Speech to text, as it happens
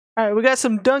Alright, we got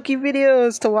some Dunkey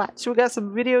videos to watch. We got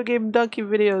some video game Dunkey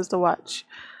videos to watch.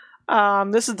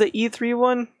 This is the E3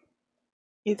 one.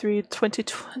 E3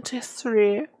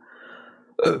 2023.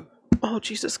 Oh,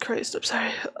 Jesus Christ, I'm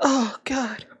sorry. Oh,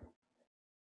 God.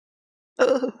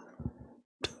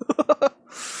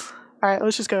 Alright,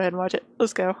 let's just go ahead and watch it.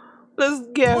 Let's go. Let's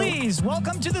go. Please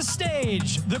welcome to the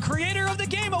stage the creator of the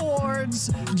Game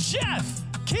Awards, Jeff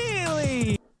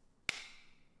Keighley.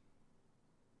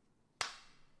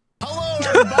 Hello,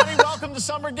 everybody. Welcome to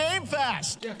Summer Game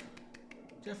Fest.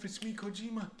 Jeff, it's me,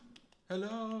 Kojima.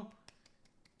 Hello.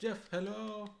 Jeff,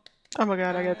 hello. Oh my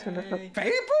God, I got turned up.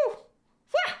 Fable?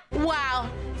 Wow,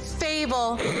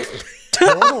 Fable.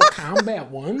 Mortal Kombat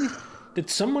 1? Did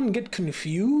someone get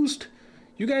confused?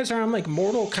 You guys are on like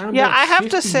Mortal Kombat. Yeah, I have 59.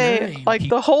 to say, like,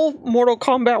 the whole Mortal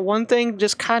Kombat 1 thing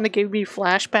just kind of gave me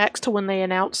flashbacks to when they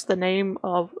announced the name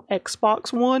of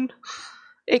Xbox One.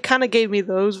 It kind of gave me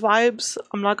those vibes,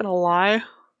 I'm not gonna lie.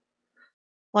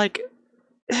 Like,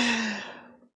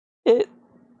 it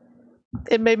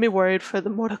made me worried for the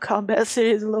Mortal Kombat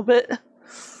series a little bit.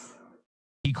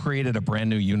 He created a brand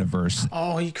new universe.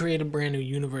 Oh, he created a brand new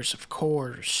universe, of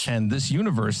course. And this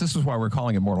universe, this is why we're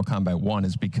calling it Mortal Kombat 1,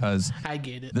 is because I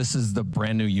get it. this is the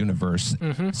brand new universe.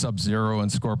 Sub-Zero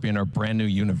and Scorpion are brand new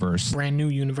universe. Brand new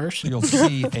universe. You'll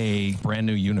see a brand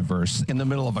new universe. In the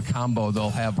middle of a combo, they'll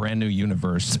have brand new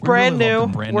universe. Brand new.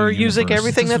 We're using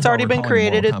everything that's already been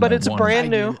created, but it's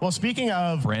brand new. Well, speaking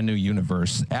of Brand new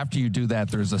universe. After you do that,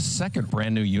 there's a second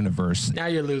brand new universe, Now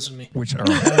you're losing me. which are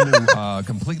a whole new,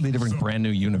 completely different brand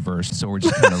new universe. So we're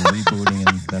just kind of rebooting,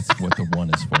 and that's what the one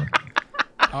is for.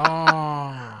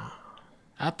 Oh,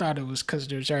 I thought it was because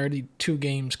there's already 2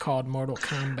 games called Mortal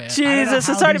Kombat. Jesus,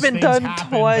 how it's already these been things done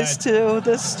happen, twice but- too.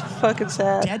 This is fucking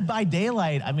sad. Dead by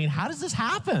Daylight, I mean, how does this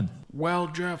happen? Well,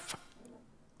 Jeff,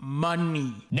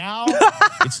 money. Now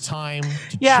it's time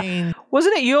to Yeah, change.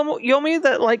 wasn't it Yomi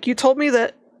that, like, you told me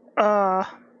that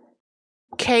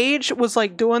Cage was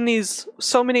like doing these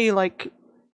so many like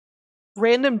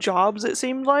random jobs, it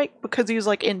seemed like, because he was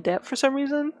like in debt for some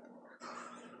reason.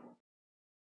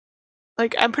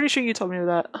 Like, I'm pretty sure you told me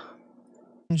that.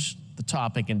 The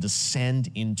topic and descend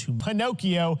into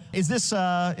Pinocchio. Is this,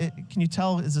 can you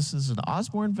tell, is this an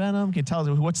Osborn Venom? Can you tell,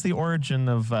 what's the origin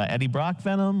of Eddie Brock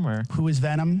Venom? Or Who is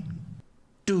Venom?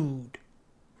 Dude,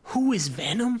 who is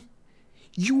Venom?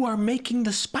 You are making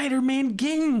the Spider-Man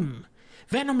game.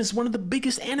 Venom is one of the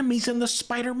biggest enemies in the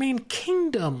Spider-Man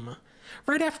kingdom.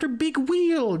 Right after Big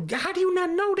Wheel. How do you not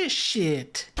know this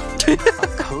shit? A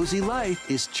cozy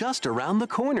life is just around the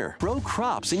corner. Grow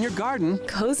crops in your garden.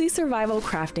 Cozy survival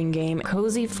crafting game,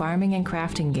 cozy farming and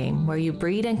crafting game, where you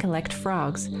breed and collect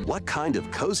frogs. What kind of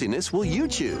coziness will you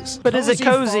choose? But is it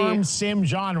cozy? Farm sim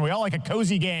genre. We all like a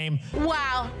cozy game.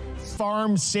 Wow.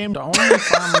 Farm sim. The only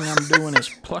farming I'm doing is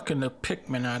plucking the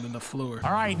Pikmin out of the floor.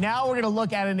 All right, now we're going to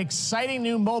look at an exciting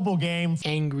new mobile game.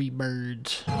 Angry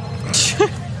Birds.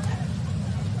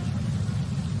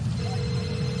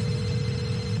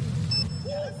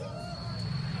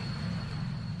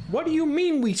 What do you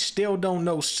mean we still don't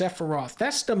know Sephiroth?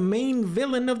 That's the main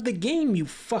villain of the game, you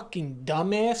fucking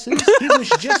dumbasses. He was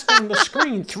just on the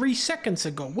screen 3 seconds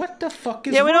ago. What the fuck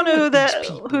is Yeah, we don't know wrong with these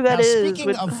people? who that Now, is. speaking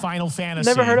but of Final Fantasy.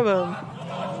 never heard of him.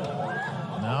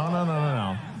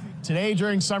 No. Today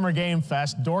during Summer Game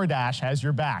Fest, DoorDash has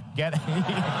your back. You can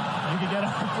get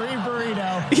a free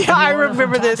burrito. Yeah, I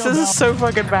remember this. This is so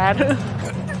fucking bad.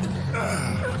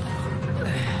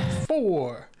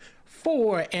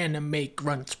 4 anime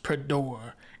grunts per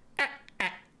door.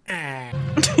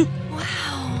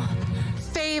 Wow.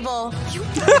 Fable. You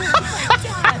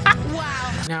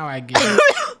Wow. Now I get it.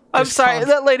 I'm It's sorry, called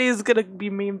that lady is gonna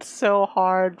be memed so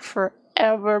hard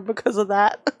forever because of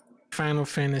that. Final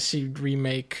Fantasy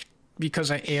remake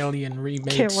because of Alien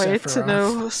remake. Can't wait to Sephiroth.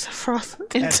 know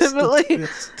Sephiroth intimately.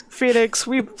 Phoenix,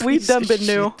 we done been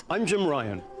new. I'm Jim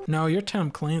Ryan. No, you're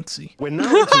Tom Clancy. We're now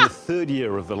into the 3rd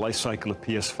year of the life cycle of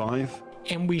PS5.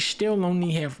 And we still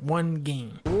only have 1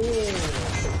 game.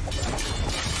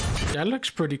 That looks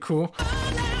pretty cool.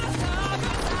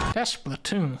 That's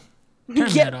Splatoon. Turn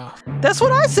that off. That's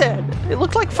what I said. It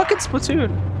looked like fucking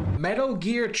Splatoon. Metal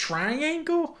Gear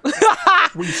Triangle?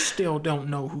 We still don't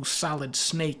know who Solid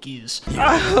Snake is. No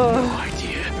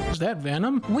idea. Is that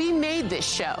Venom? We made this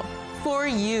show for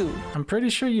you. I'm pretty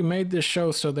sure you made this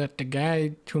show so that the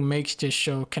guy who makes this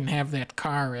show can have that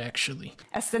car, actually.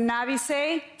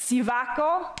 Estanavise,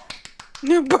 Sivako.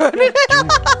 Burn it.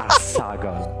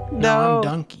 Saga. No,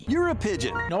 I'm Dunkey. You're a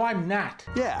pigeon. No, I'm not.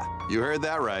 Yeah, you heard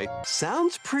that right.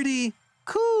 Sounds pretty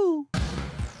cool.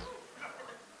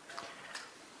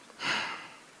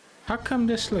 How come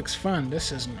this looks fun?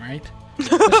 This isn't right.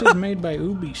 This is made by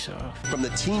Ubisoft. From the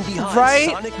team behind Right?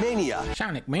 Sonic Mania.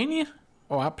 Sonic Mania?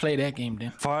 Oh, I'll play that game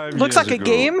then. 5 Looks years like a ago,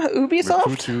 game, the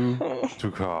Ubisoft? crew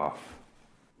took off.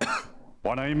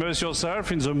 Wanna immerse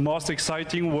yourself in the most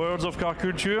exciting worlds of car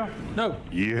culture? No.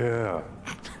 Yeah.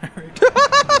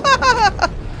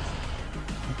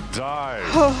 Die.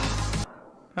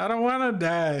 I don't want to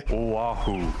die.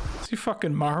 Oahu. Is he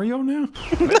fucking Mario now?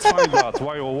 Let's find out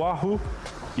why Oahu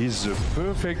is the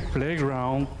perfect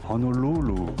playground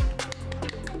Honolulu.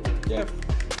 Jeff.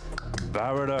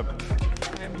 Power it up.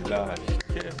 I'm lost.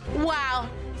 Jeff. Wow.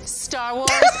 Star Wars.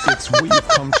 It's what you've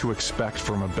come to expect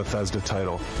from a Bethesda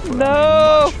title, but No.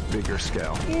 on a much bigger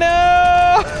scale.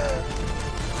 No!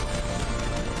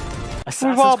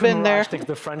 Assassin's all Creed been there. Mirage takes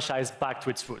the franchise back to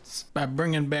its roots. By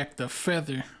bringing back the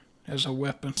feather as a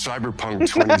weapon. Cyberpunk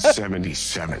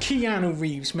 2077. Keanu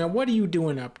Reeves, man, what are you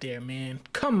doing up there, man?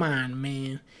 Come on,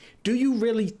 man. Do you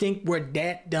really think we're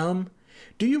that dumb?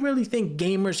 Do you really think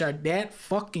gamers are that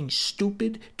fucking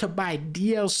stupid to buy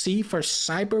DLC for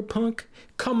Cyberpunk?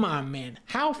 Come on, man.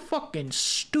 How fucking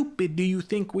stupid do you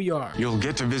think we are? You'll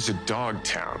get to visit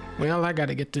Dogtown. Well, I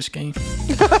gotta get this game.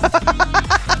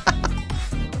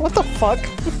 What the fuck?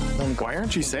 Why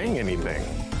aren't you saying anything?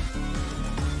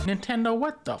 Nintendo,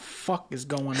 what the fuck is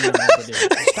going on over there?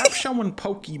 Stop showing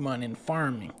Pokemon and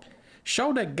farming.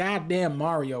 Show the goddamn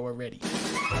Mario already.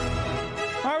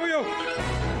 Mario!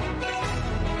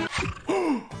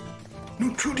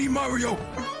 New 2D Mario.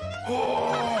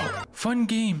 Oh, fun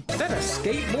game. Is that a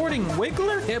skateboarding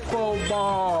wiggler? Hippo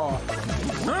ball.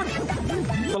 Huh?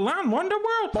 Balan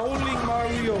Wonderworld? Bowling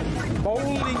Mario.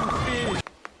 Bowling fish.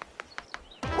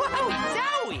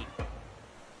 Whoa, Zoe!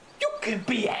 You can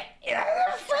be an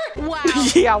elephant? Wow.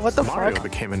 Yeah, what the Mario fuck?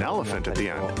 became an elephant at the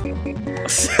end.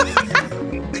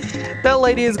 That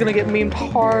lady is gonna get memed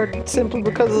hard simply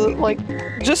because of, like,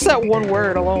 just that one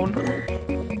word alone.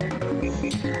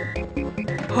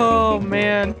 Oh,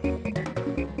 man.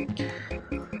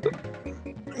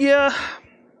 Yeah.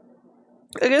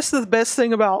 I guess the best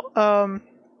thing about, the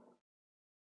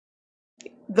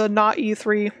not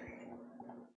E3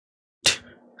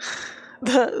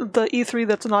 the E3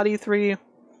 that's not E3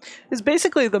 is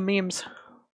basically the memes.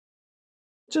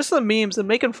 Just the memes and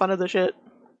making fun of the shit.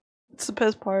 It's the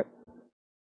best part.